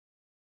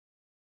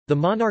The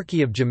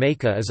Monarchy of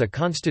Jamaica is a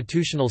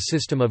constitutional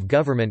system of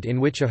government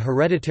in which a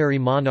hereditary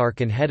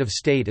monarch and head of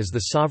state is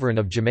the sovereign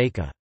of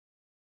Jamaica.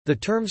 The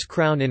terms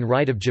Crown in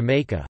Right of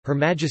Jamaica, Her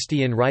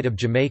Majesty in Right of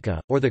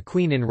Jamaica, or the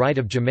Queen in Right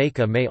of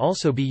Jamaica may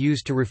also be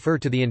used to refer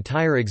to the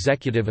entire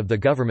executive of the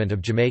Government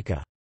of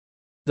Jamaica.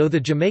 Though the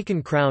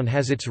Jamaican Crown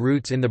has its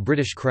roots in the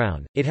British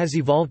Crown, it has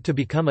evolved to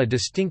become a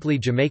distinctly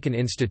Jamaican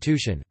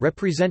institution,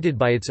 represented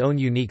by its own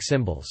unique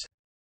symbols.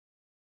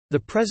 The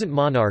present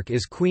monarch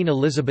is Queen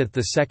Elizabeth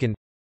II,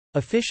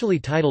 officially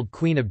titled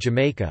Queen of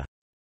Jamaica,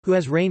 who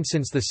has reigned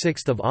since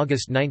 6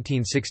 August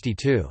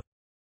 1962.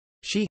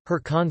 She, her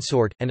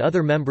consort, and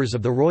other members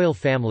of the royal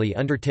family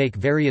undertake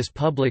various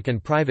public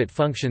and private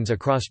functions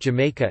across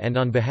Jamaica and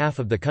on behalf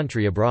of the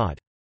country abroad.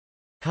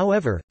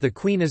 However, the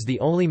Queen is the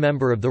only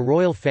member of the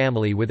royal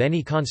family with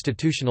any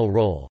constitutional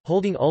role,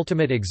 holding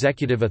ultimate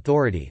executive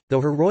authority,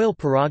 though her royal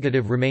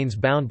prerogative remains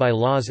bound by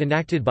laws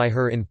enacted by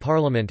her in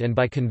Parliament and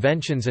by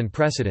conventions and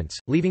precedents,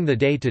 leaving the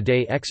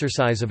day-to-day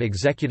exercise of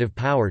executive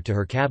power to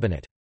her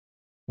cabinet.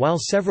 While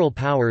several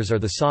powers are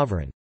the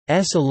sovereign's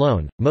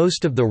alone,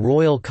 most of the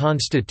royal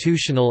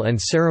constitutional and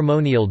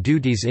ceremonial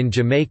duties in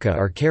Jamaica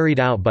are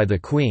carried out by the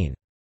Queen's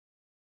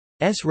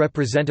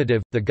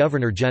representative, the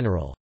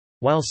Governor-General.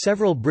 While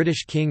several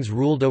British kings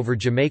ruled over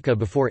Jamaica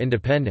before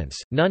independence,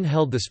 none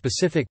held the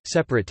specific,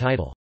 separate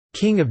title,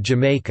 King of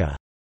Jamaica.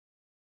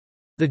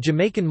 The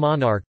Jamaican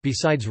monarch,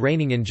 besides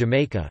reigning in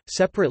Jamaica,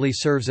 separately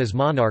serves as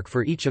monarch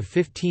for each of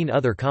 15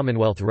 other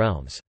Commonwealth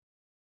realms.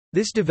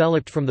 This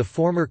developed from the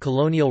former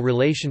colonial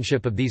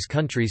relationship of these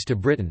countries to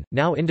Britain.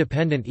 Now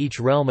independent, each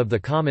realm of the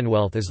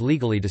Commonwealth is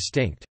legally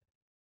distinct.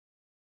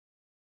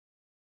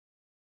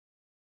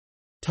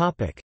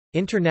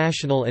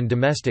 International and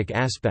domestic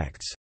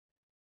aspects.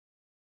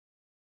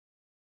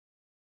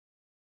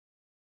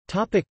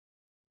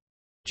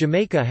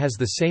 Jamaica has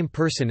the same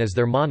person as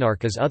their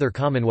monarch as other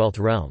Commonwealth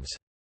realms.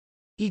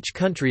 Each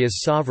country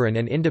is sovereign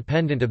and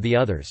independent of the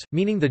others,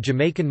 meaning the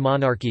Jamaican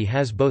monarchy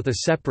has both a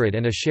separate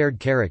and a shared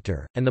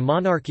character, and the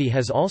monarchy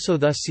has also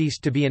thus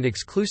ceased to be an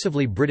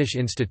exclusively British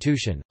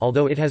institution,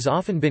 although it has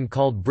often been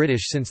called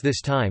British since this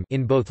time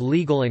in both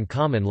legal and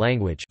common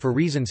language for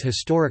reasons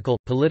historical,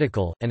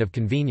 political, and of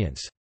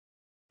convenience.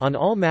 On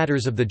all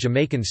matters of the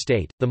Jamaican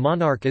state, the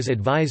monarch is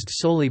advised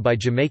solely by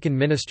Jamaican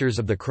ministers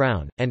of the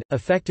Crown, and,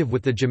 effective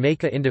with the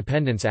Jamaica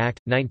Independence Act,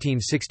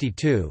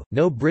 1962,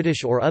 no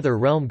British or other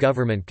realm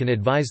government can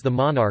advise the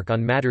monarch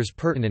on matters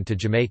pertinent to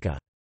Jamaica.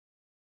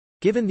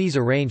 Given these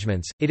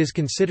arrangements, it is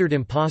considered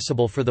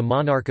impossible for the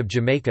monarch of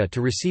Jamaica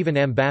to receive an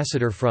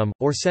ambassador from,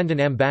 or send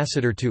an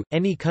ambassador to,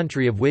 any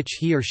country of which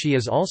he or she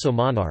is also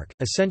monarch,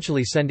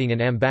 essentially sending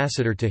an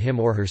ambassador to him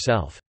or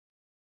herself.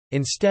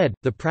 Instead,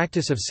 the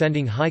practice of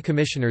sending high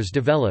commissioners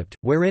developed,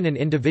 wherein an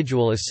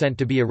individual is sent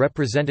to be a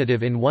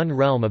representative in one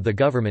realm of the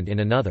government in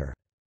another.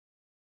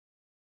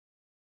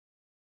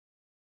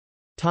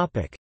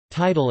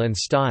 Title and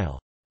style.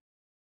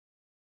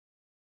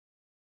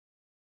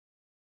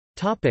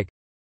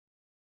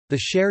 The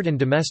shared and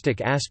domestic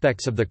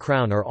aspects of the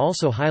Crown are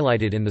also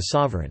highlighted in the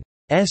sovereign's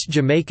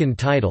Jamaican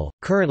title,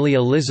 currently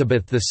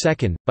Elizabeth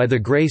II, by the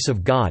grace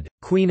of God,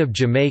 Queen of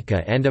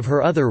Jamaica and of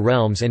her other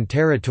realms and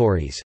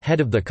territories,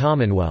 head of the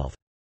Commonwealth.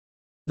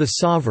 The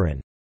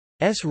sovereign's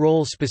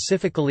role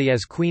specifically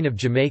as Queen of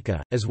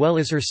Jamaica, as well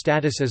as her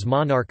status as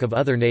monarch of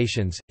other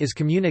nations, is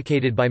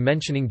communicated by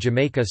mentioning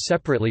Jamaica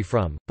separately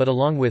from, but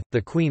along with,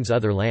 the Queen's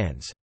other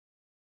lands.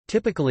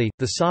 Typically,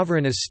 the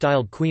sovereign is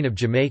styled Queen of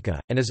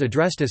Jamaica, and is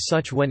addressed as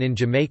such when in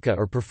Jamaica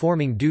or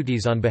performing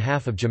duties on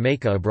behalf of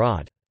Jamaica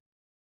abroad.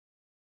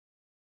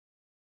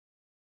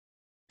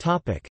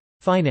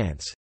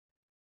 Finance.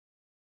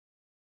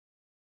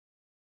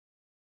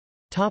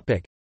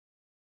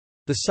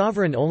 The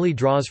sovereign only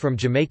draws from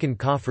Jamaican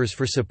coffers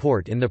for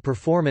support in the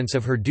performance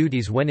of her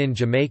duties when in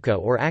Jamaica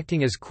or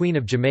acting as Queen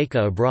of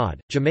Jamaica abroad.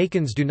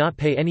 Jamaicans do not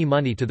pay any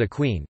money to the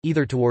Queen,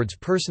 either towards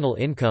personal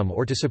income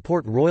or to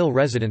support royal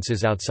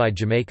residences outside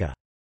Jamaica.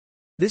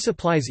 This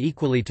applies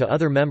equally to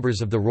other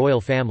members of the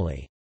royal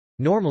family.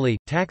 Normally,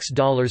 tax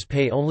dollars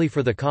pay only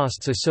for the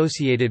costs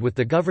associated with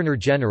the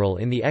Governor-General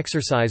in the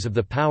exercise of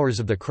the powers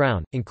of the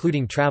Crown,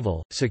 including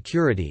travel,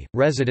 security,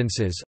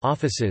 residences,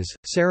 offices,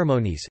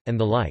 ceremonies, and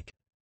the like.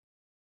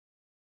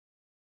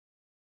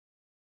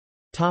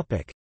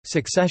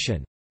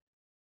 Succession.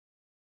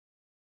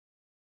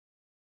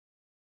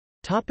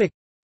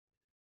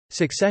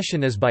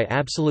 Succession is by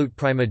absolute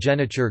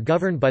primogeniture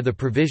governed by the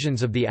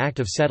provisions of the Act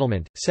of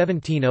Settlement,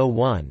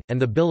 1701, and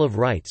the Bill of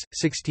Rights,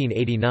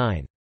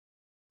 1689.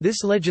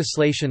 This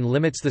legislation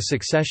limits the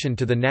succession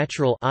to the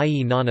natural,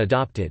 i.e.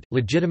 non-adopted,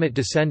 legitimate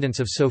descendants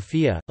of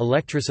Sophia,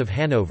 Electress of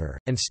Hanover,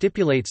 and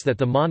stipulates that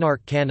the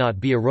monarch cannot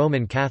be a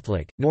Roman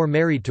Catholic, nor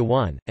married to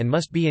one, and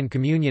must be in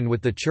communion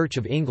with the Church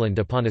of England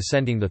upon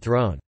ascending the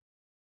throne.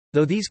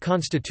 Though these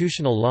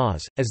constitutional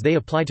laws, as they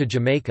apply to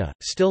Jamaica,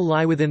 still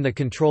lie within the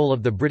control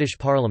of the British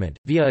Parliament,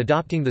 via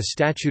adopting the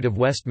Statute of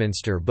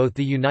Westminster, both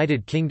the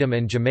United Kingdom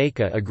and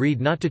Jamaica agreed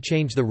not to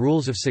change the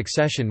rules of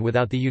succession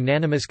without the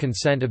unanimous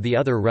consent of the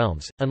other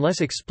realms,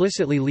 unless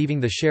explicitly leaving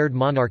the shared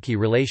monarchy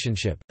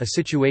relationship, a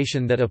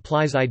situation that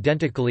applies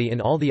identically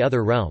in all the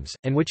other realms,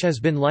 and which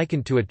has been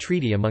likened to a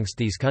treaty amongst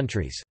these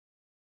countries.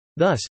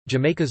 Thus,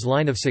 Jamaica's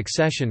line of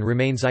succession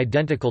remains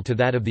identical to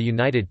that of the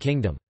United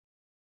Kingdom.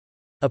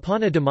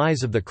 Upon a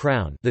demise of the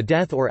crown, the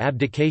death or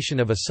abdication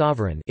of a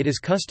sovereign, it is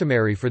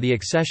customary for the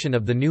accession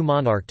of the new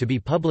monarch to be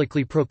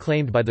publicly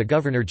proclaimed by the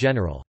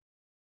Governor-General.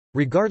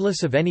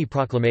 Regardless of any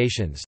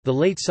proclamations, the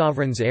late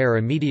sovereign's heir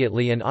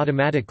immediately and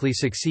automatically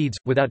succeeds,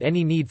 without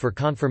any need for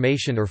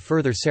confirmation or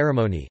further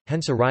ceremony,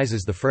 hence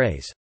arises the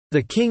phrase,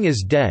 "The king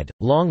is dead,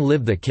 long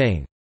live the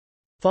king."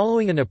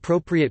 Following an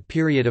appropriate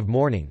period of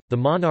mourning, the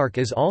monarch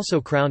is also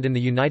crowned in the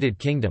United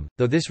Kingdom,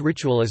 though this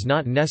ritual is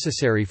not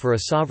necessary for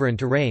a sovereign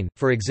to reign.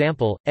 For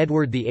example,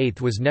 Edward VIII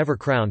was never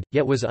crowned,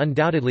 yet was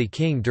undoubtedly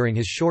king during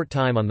his short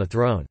time on the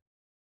throne.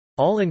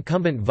 All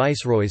incumbent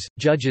viceroys,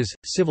 judges,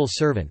 civil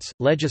servants,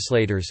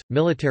 legislators,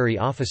 military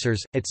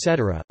officers,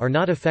 etc., are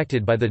not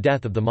affected by the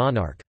death of the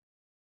monarch.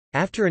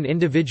 After an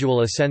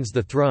individual ascends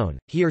the throne,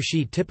 he or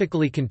she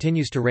typically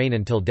continues to reign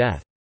until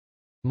death.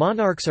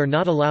 Monarchs are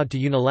not allowed to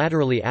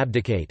unilaterally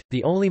abdicate.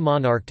 The only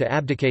monarch to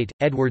abdicate,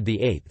 Edward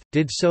VIII,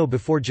 did so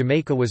before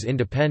Jamaica was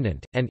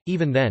independent, and,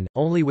 even then,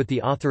 only with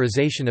the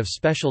authorization of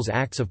Special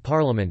Acts of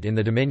Parliament in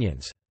the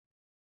Dominions.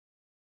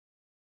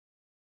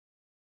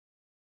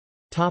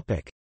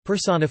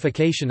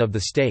 Personification of the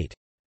state.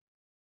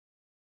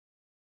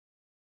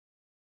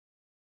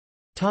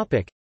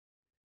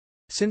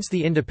 Since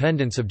the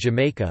independence of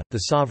Jamaica, the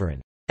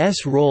sovereign's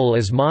role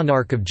as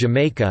monarch of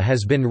Jamaica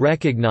has been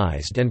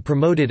recognized and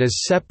promoted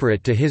as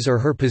separate to his or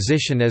her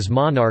position as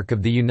monarch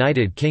of the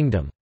United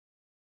Kingdom.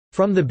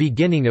 From the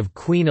beginning of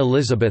Queen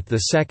Elizabeth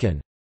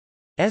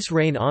II's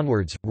reign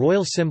onwards,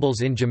 royal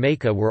symbols in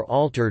Jamaica were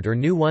altered or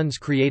new ones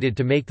created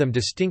to make them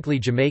distinctly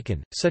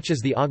Jamaican, such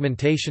as the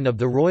augmentation of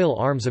the Royal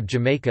Arms of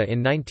Jamaica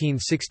in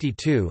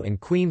 1962 and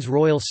Queen's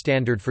Royal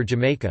Standard for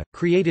Jamaica,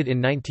 created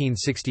in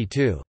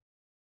 1962.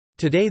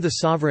 Today the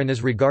sovereign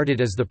is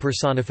regarded as the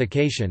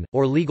personification,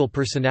 or legal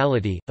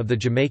personality, of the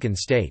Jamaican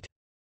state.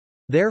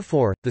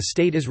 Therefore, the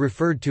state is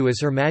referred to as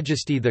Her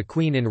Majesty the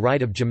Queen in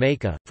Right of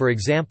Jamaica. For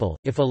example,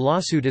 if a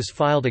lawsuit is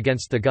filed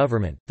against the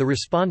government, the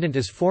respondent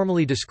is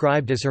formally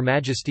described as Her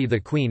Majesty the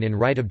Queen in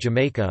Right of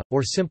Jamaica,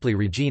 or simply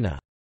Regina.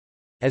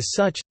 As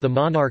such, the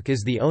monarch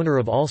is the owner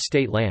of all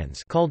state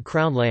lands called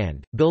Crown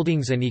Land,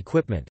 buildings and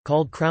equipment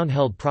called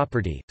Crown-held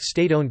property,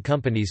 state-owned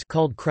companies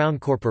called Crown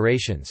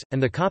Corporations,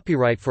 and the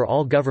copyright for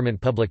all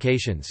government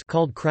publications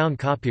called Crown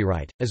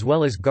Copyright, as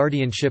well as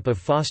guardianship of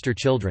foster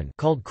children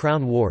called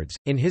Crown Wards,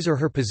 in his or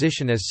her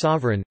position as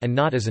sovereign, and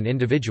not as an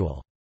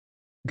individual.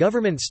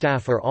 Government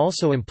staff are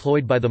also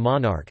employed by the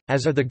monarch,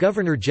 as are the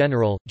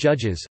Governor-General,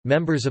 judges,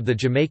 members of the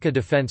Jamaica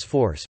Defence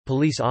Force,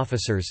 police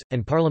officers,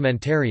 and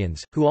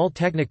parliamentarians, who all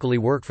technically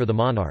work for the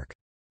monarch.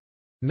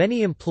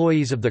 Many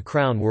employees of the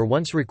Crown were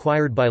once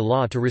required by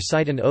law to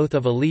recite an oath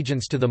of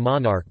allegiance to the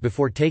monarch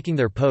before taking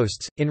their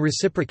posts, in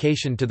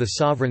reciprocation to the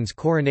sovereign's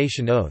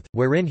coronation oath,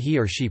 wherein he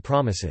or she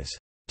promises,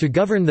 "to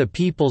govern the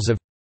peoples of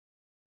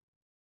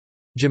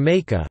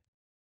Jamaica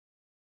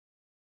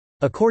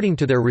according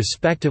to their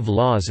respective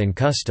laws and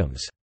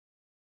customs."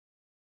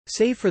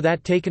 Save for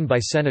that taken by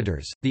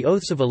senators, the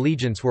oaths of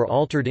allegiance were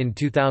altered in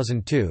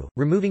 2002,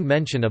 removing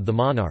mention of the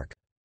monarch.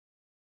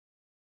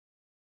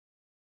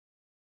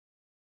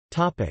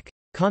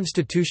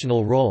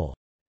 Constitutional role.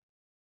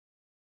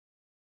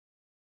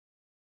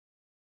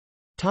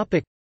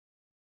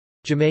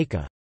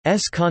 Jamaica's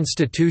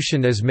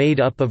constitution is made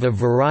up of a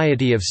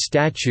variety of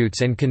statutes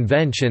and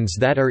conventions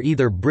that are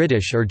either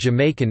British or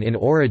Jamaican in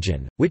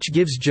origin, which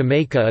gives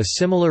Jamaica a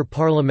similar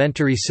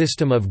parliamentary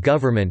system of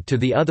government to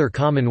the other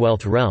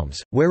Commonwealth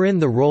realms, wherein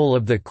the role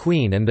of the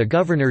Queen and the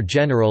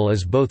Governor-General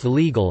is both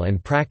legal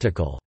and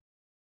practical.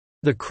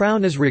 The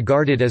Crown is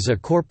regarded as a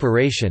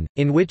corporation,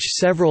 in which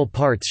several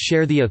parts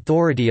share the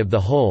authority of the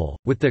whole,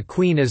 with the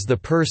Queen as the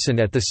person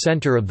at the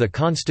centre of the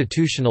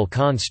constitutional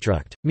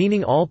construct,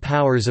 meaning all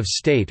powers of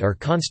state are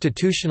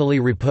constitutionally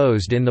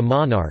reposed in the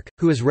monarch,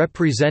 who is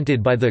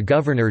represented by the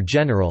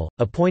Governor-General,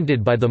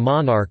 appointed by the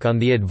monarch on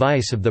the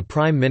advice of the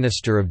Prime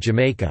Minister of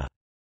Jamaica.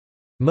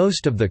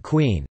 Most of the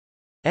Queen's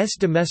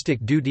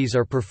domestic duties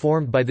are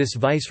performed by this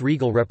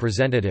vice-regal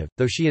representative,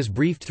 though she is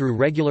briefed through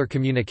regular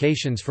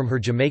communications from her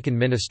Jamaican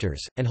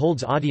ministers, and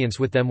holds audience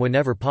with them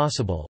whenever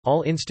possible.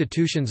 All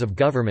institutions of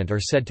government are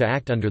said to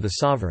act under the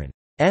sovereign's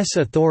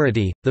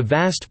authority. The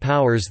vast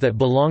powers that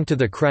belong to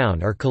the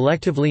Crown are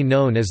collectively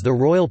known as the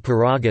royal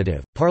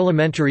prerogative.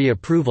 Parliamentary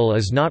approval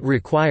is not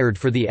required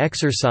for the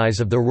exercise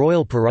of the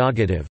royal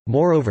prerogative.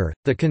 Moreover,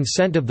 the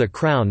consent of the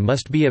Crown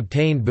must be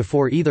obtained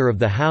before either of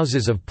the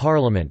Houses of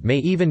Parliament may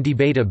even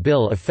debate a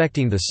bill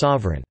affecting the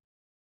sovereign's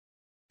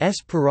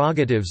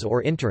prerogatives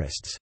or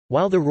interests.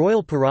 While the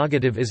royal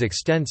prerogative is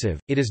extensive,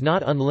 it is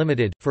not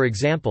unlimited. For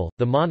example,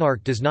 the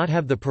monarch does not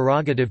have the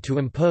prerogative to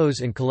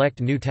impose and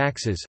collect new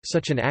taxes.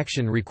 Such an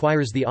action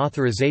requires the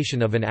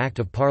authorization of an Act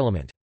of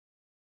Parliament.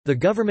 The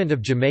government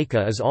of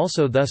Jamaica is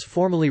also thus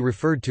formally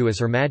referred to as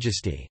Her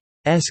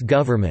Majesty's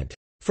government.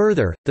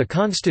 Further, the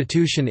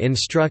Constitution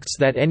instructs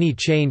that any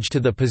change to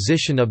the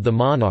position of the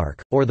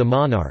monarch, or the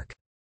monarch's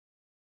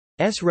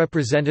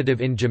representative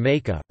in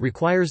Jamaica,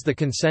 requires the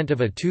consent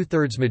of a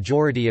two-thirds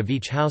majority of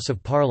each House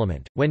of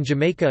Parliament. When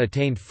Jamaica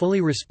attained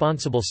fully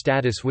responsible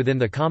status within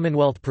the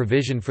Commonwealth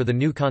provision for the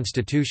new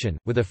constitution,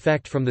 with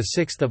effect from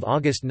 6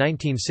 August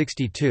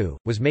 1962,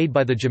 was made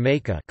by the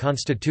Jamaica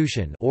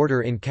Constitution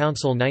Order in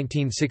Council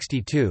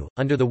 1962,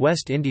 under the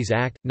West Indies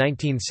Act,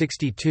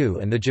 1962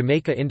 and the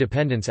Jamaica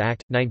Independence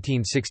Act,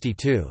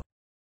 1962.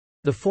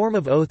 The form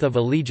of oath of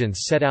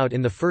allegiance set out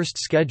in the first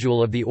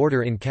schedule of the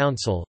Order in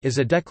Council, is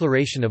a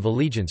declaration of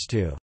allegiance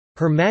to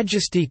Her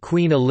Majesty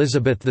Queen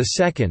Elizabeth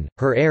II,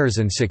 her heirs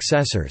and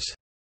successors.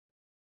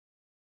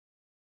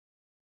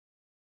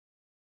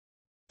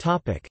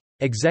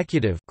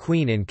 Executive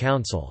Queen in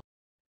Council.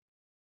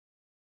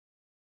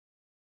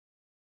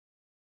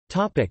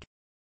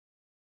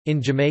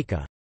 In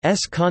Jamaica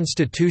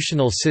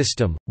constitutional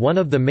system, one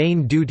of the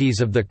main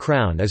duties of the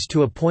Crown is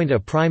to appoint a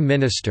Prime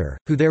Minister,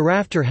 who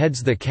thereafter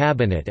heads the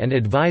Cabinet and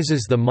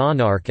advises the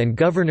Monarch and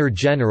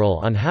Governor-General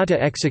on how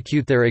to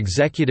execute their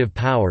executive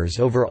powers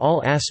over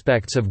all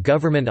aspects of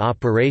government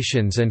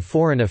operations and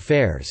foreign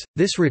affairs.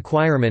 This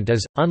requirement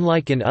is,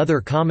 unlike in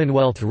other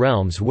Commonwealth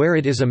realms where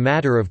it is a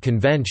matter of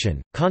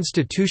convention,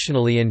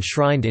 constitutionally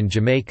enshrined in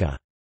Jamaica.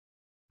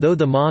 Though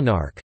the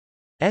Monarch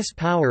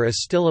power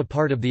is still a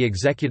part of the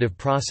executive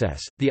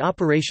process, the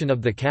operation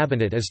of the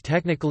cabinet is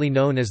technically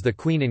known as the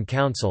Queen in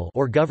Council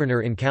or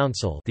Governor in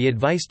Council. The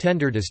advice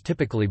tendered is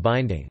typically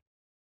binding.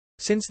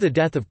 Since the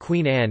death of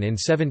Queen Anne in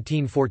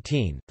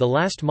 1714, the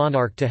last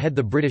monarch to head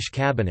the British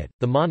cabinet,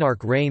 the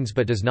monarch reigns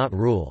but does not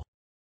rule.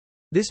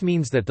 This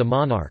means that the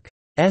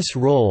monarch's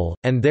role,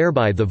 and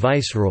thereby the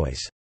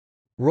viceroy's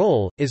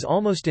role, is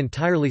almost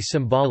entirely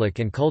symbolic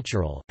and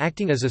cultural,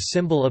 acting as a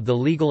symbol of the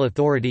legal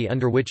authority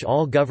under which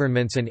all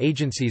governments and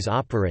agencies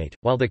operate,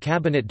 while the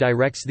cabinet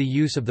directs the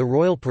use of the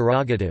royal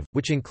prerogative,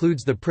 which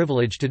includes the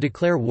privilege to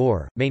declare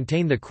war,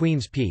 maintain the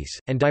Queen's peace,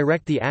 and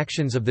direct the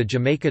actions of the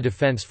Jamaica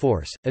Defence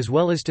Force, as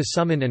well as to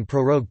summon and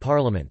prorogue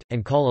Parliament,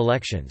 and call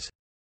elections.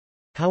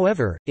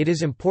 However, it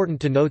is important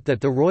to note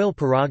that the royal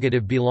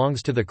prerogative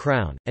belongs to the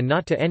Crown, and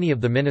not to any of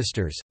the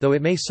ministers, though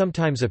it may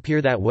sometimes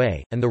appear that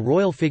way, and the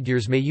royal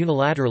figures may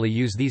unilaterally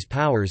use these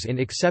powers in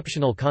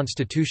exceptional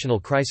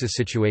constitutional crisis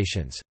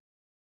situations.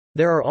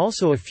 There are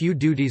also a few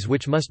duties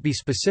which must be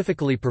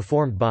specifically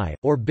performed by,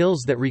 or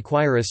bills that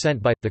require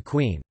assent by, the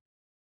Queen.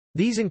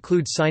 These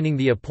include signing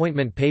the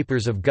appointment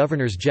papers of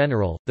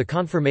Governors-General, the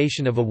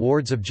confirmation of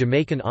awards of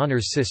Jamaican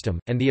Honours System,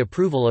 and the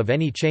approval of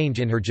any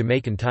change in her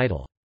Jamaican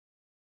title.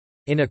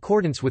 In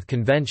accordance with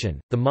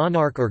convention, the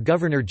monarch or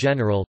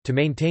governor-general, to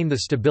maintain the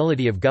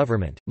stability of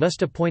government,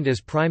 must appoint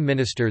as prime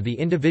minister the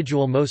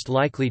individual most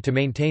likely to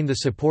maintain the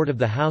support of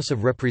the House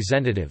of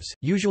Representatives,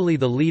 usually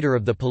the leader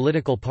of the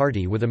political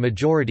party with a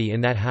majority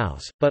in that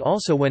house, but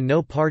also when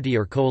no party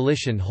or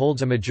coalition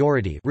holds a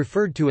majority,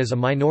 referred to as a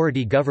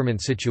minority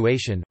government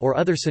situation, or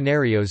other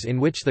scenarios in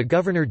which the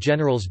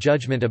governor-general's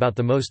judgment about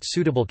the most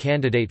suitable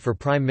candidate for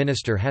prime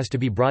minister has to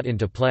be brought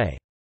into play.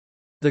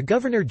 The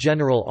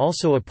Governor-General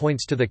also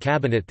appoints to the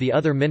cabinet the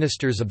other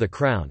ministers of the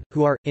Crown,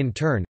 who are, in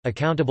turn,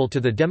 accountable to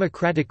the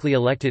democratically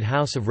elected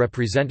House of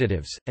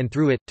Representatives, and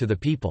through it, to the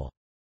people.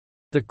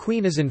 The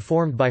Queen is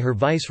informed by her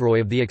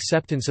Viceroy of the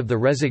acceptance of the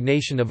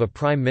resignation of a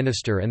Prime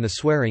Minister and the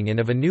swearing-in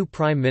of a new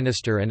Prime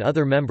Minister and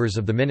other members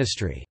of the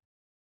ministry.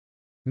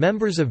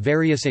 Members of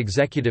various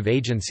executive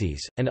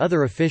agencies, and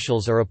other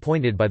officials are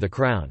appointed by the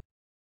Crown.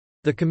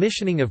 The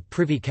commissioning of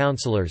Privy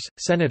Councillors,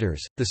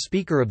 Senators, the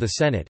Speaker of the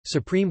Senate,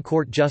 Supreme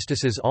Court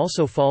justices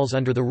also falls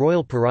under the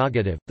royal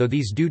prerogative, though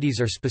these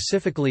duties are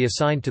specifically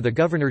assigned to the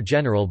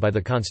Governor-General by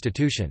the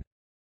Constitution.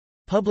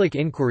 Public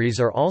inquiries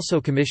are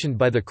also commissioned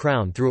by the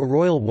Crown through a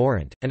royal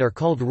warrant, and are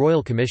called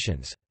royal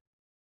commissions.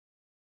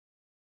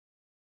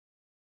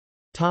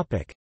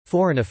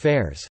 Foreign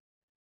affairs.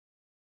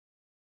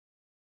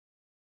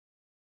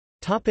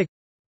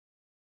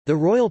 The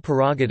royal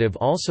prerogative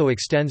also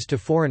extends to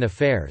foreign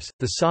affairs.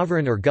 The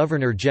sovereign or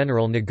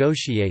governor-general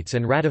negotiates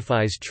and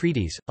ratifies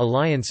treaties,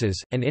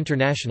 alliances, and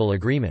international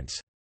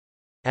agreements.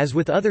 As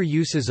with other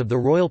uses of the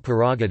royal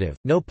prerogative,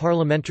 no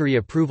parliamentary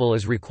approval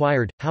is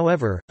required.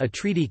 However, a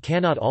treaty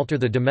cannot alter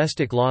the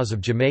domestic laws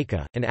of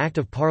Jamaica. An act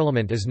of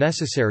parliament is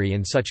necessary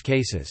in such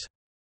cases.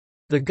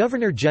 The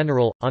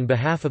Governor-General, on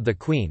behalf of the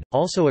Queen,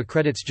 also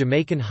accredits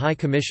Jamaican high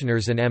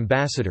commissioners and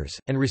ambassadors,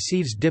 and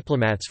receives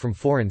diplomats from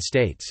foreign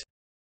states.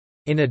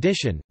 In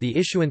addition, the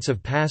issuance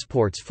of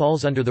passports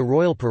falls under the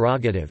royal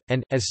prerogative,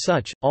 and, as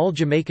such, all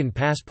Jamaican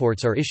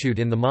passports are issued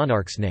in the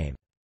monarch's name.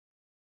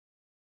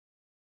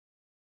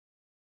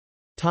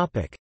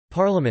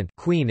 Parliament,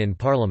 Queen in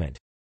Parliament.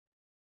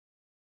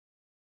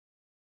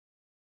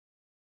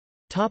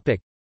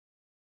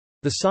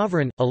 The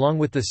sovereign, along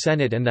with the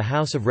Senate and the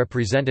House of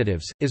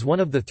Representatives, is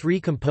one of the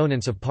three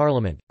components of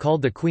Parliament,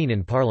 called the Queen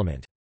in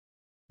Parliament.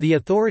 The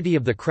authority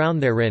of the Crown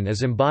therein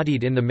is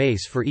embodied in the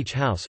mace for each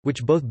house,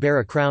 which both bear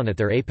a crown at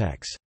their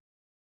apex.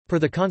 Per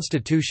the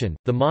Constitution,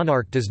 the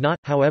monarch does not,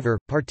 however,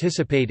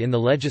 participate in the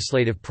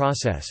legislative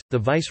process, the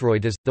viceroy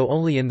does, though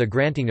only in the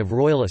granting of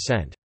royal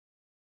assent.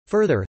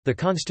 Further, the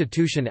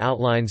Constitution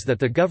outlines that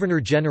the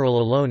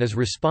Governor-General alone is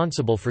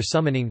responsible for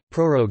summoning,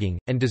 proroguing,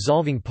 and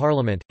dissolving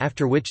Parliament,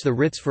 after which the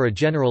writs for a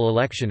general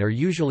election are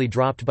usually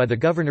dropped by the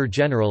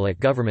Governor-General at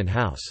Government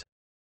House.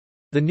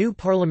 The new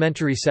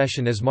parliamentary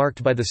session is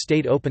marked by the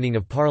state opening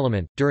of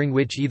Parliament, during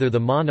which either the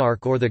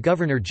monarch or the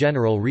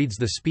Governor-General reads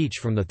the speech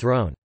from the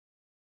throne.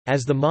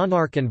 As the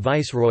monarch and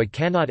viceroy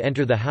cannot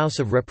enter the House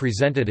of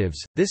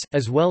Representatives, this,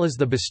 as well as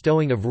the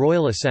bestowing of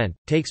royal assent,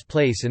 takes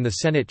place in the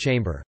Senate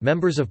chamber.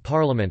 Members of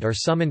Parliament are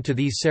summoned to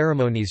these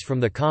ceremonies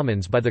from the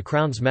Commons by the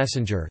Crown's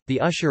messenger,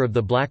 the usher of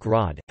the Black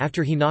Rod,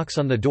 after he knocks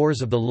on the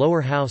doors of the lower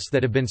house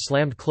that have been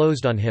slammed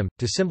closed on him,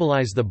 to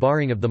symbolize the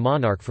barring of the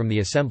monarch from the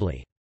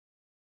assembly.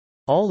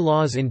 All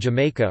laws in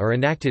Jamaica are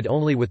enacted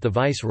only with the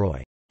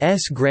viceroy.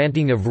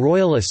 Granting of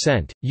royal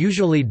assent,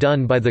 usually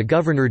done by the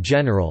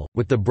Governor-General,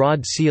 with the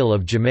Broad Seal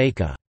of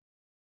Jamaica.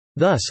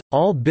 Thus,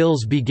 all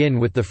bills begin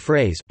with the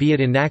phrase, "Be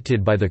it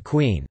enacted by the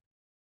Queen's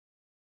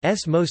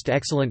Most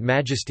Excellent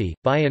Majesty,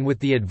 by and with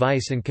the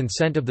advice and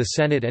consent of the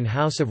Senate and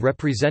House of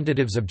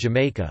Representatives of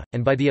Jamaica,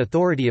 and by the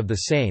authority of the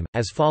same,"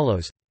 as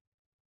follows.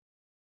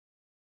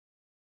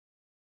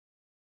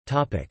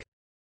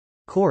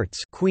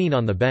 Courts, Queen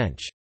on the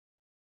bench.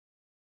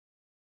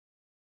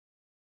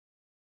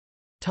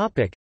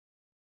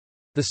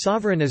 The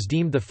sovereign is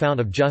deemed the fount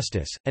of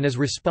justice, and is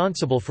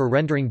responsible for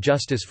rendering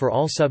justice for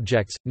all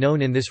subjects,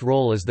 known in this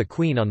role as the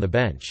Queen on the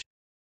bench.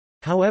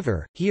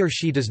 However, he or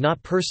she does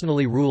not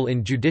personally rule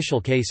in judicial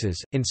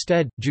cases,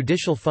 instead,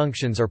 judicial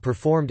functions are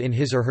performed in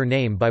his or her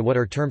name by what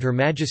are termed Her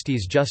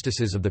Majesty's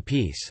Justices of the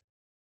Peace.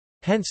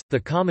 Hence, the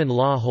common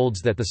law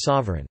holds that the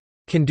sovereign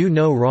can do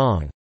no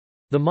wrong.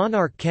 The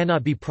monarch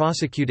cannot be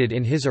prosecuted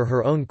in his or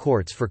her own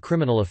courts for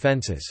criminal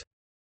offences.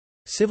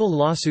 Civil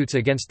lawsuits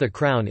against the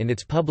Crown in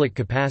its public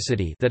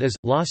capacity, that is,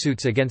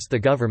 lawsuits against the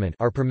government,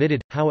 are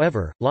permitted,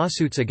 however,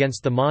 lawsuits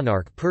against the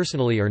monarch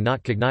personally are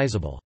not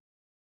cognizable.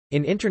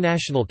 In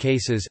international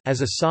cases,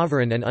 as a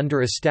sovereign and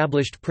under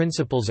established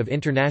principles of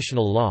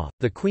international law,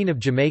 the Queen of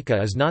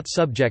Jamaica is not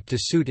subject to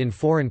suit in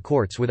foreign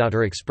courts without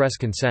her express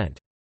consent.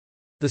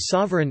 The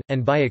sovereign,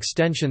 and by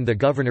extension the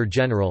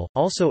Governor-General,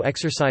 also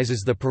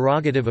exercises the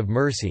prerogative of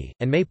mercy,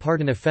 and may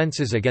pardon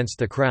offences against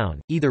the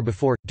Crown, either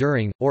before,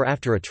 during, or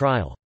after a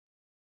trial.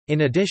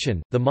 In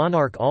addition, the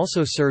monarch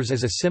also serves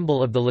as a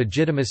symbol of the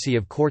legitimacy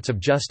of courts of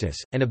justice,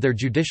 and of their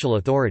judicial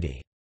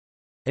authority.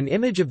 An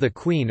image of the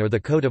Queen or the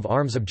coat of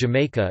arms of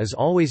Jamaica is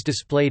always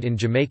displayed in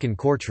Jamaican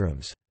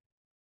courtrooms.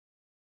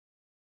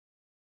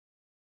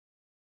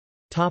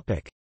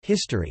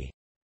 History.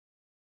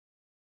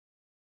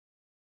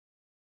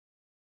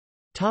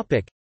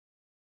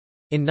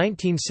 In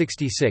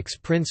 1966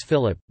 Prince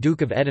Philip,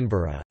 Duke of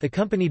Edinburgh,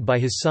 accompanied by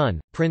his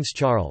son, Prince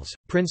Charles,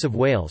 Prince of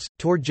Wales,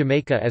 toured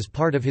Jamaica as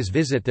part of his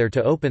visit there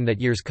to open that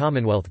year's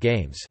Commonwealth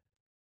Games.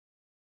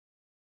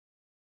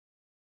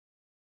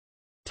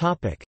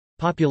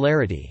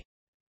 Popularity.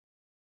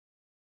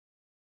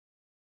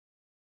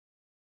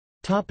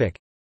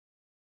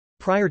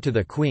 Prior to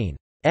the Queen's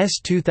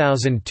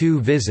 2002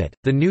 visit,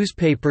 the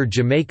newspaper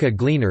Jamaica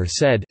Gleaner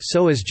said,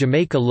 "So as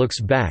Jamaica looks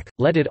back,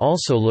 let it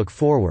also look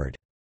forward.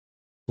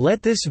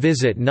 Let this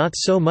visit not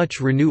so much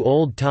renew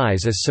old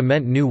ties as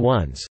cement new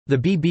ones." The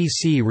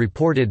BBC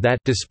reported that,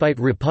 despite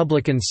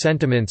Republican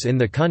sentiments in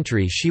the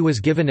country, she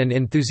was given an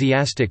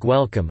enthusiastic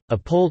welcome. A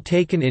poll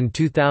taken in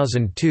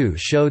 2002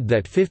 showed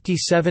that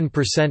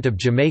 57% of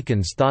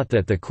Jamaicans thought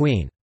that the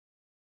Queen's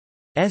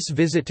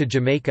visit to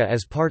Jamaica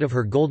as part of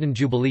her Golden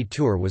Jubilee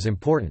tour was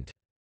important.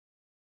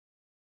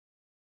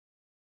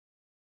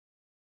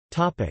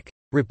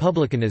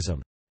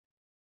 Republicanism.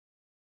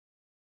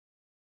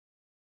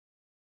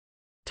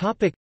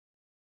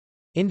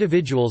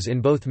 Individuals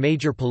in both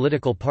major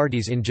political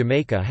parties in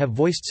Jamaica have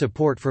voiced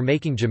support for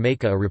making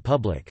Jamaica a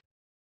republic.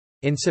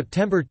 In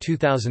September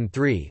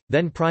 2003,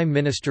 then Prime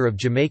Minister of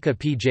Jamaica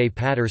P.J.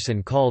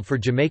 Patterson called for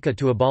Jamaica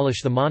to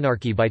abolish the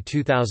monarchy by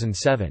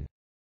 2007.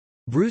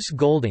 Bruce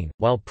Golding,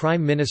 while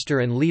Prime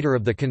Minister and leader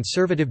of the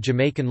conservative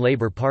Jamaican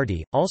Labour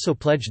Party, also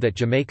pledged that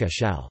Jamaica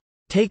shall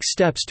take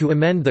steps to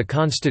amend the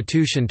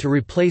constitution to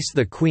replace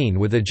the Queen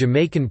with a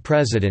Jamaican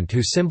president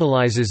who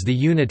symbolizes the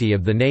unity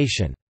of the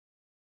nation.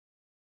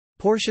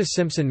 Portia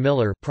Simpson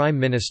Miller, Prime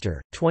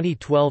Minister,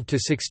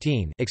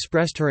 2012–16,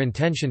 expressed her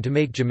intention to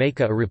make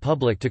Jamaica a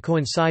republic to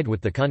coincide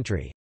with the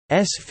country's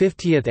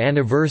 50th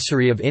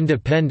anniversary of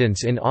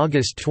independence in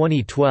August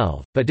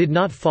 2012, but did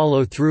not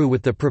follow through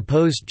with the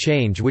proposed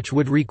change, which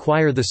would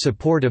require the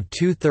support of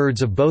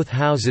two-thirds of both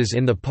houses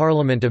in the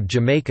Parliament of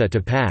Jamaica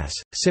to pass.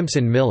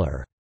 Simpson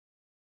Miller's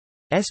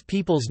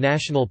People's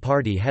National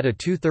Party had a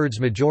two-thirds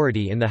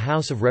majority in the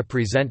House of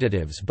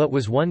Representatives but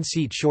was one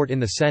seat short in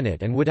the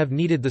Senate and would have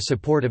needed the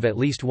support of at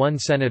least one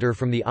senator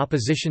from the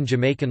opposition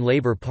Jamaican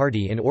Labour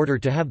Party in order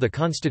to have the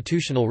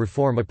constitutional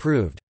reform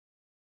approved.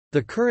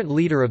 The current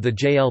leader of the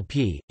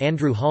JLP,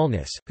 Andrew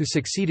Holness, who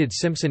succeeded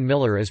Simpson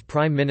Miller as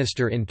Prime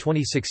Minister in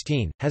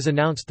 2016, has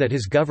announced that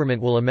his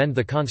government will amend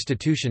the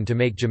constitution to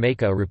make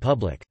Jamaica a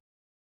republic.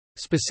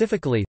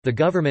 Specifically, the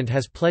government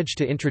has pledged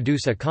to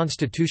introduce a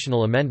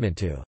constitutional amendment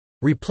to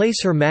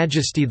replace Her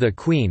Majesty the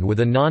Queen with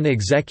a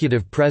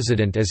non-executive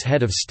president as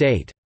head of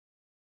state.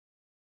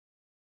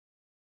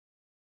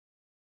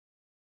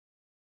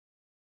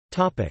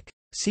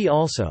 See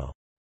also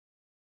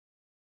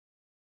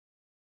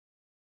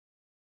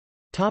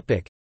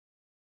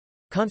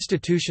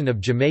Constitution of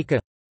Jamaica,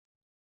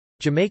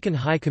 Jamaican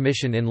High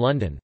Commission in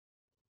London,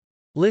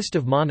 List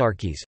of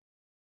monarchies,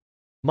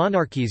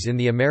 Monarchies in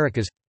the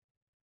Americas.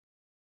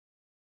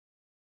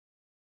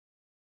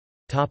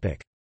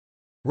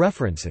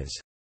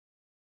 References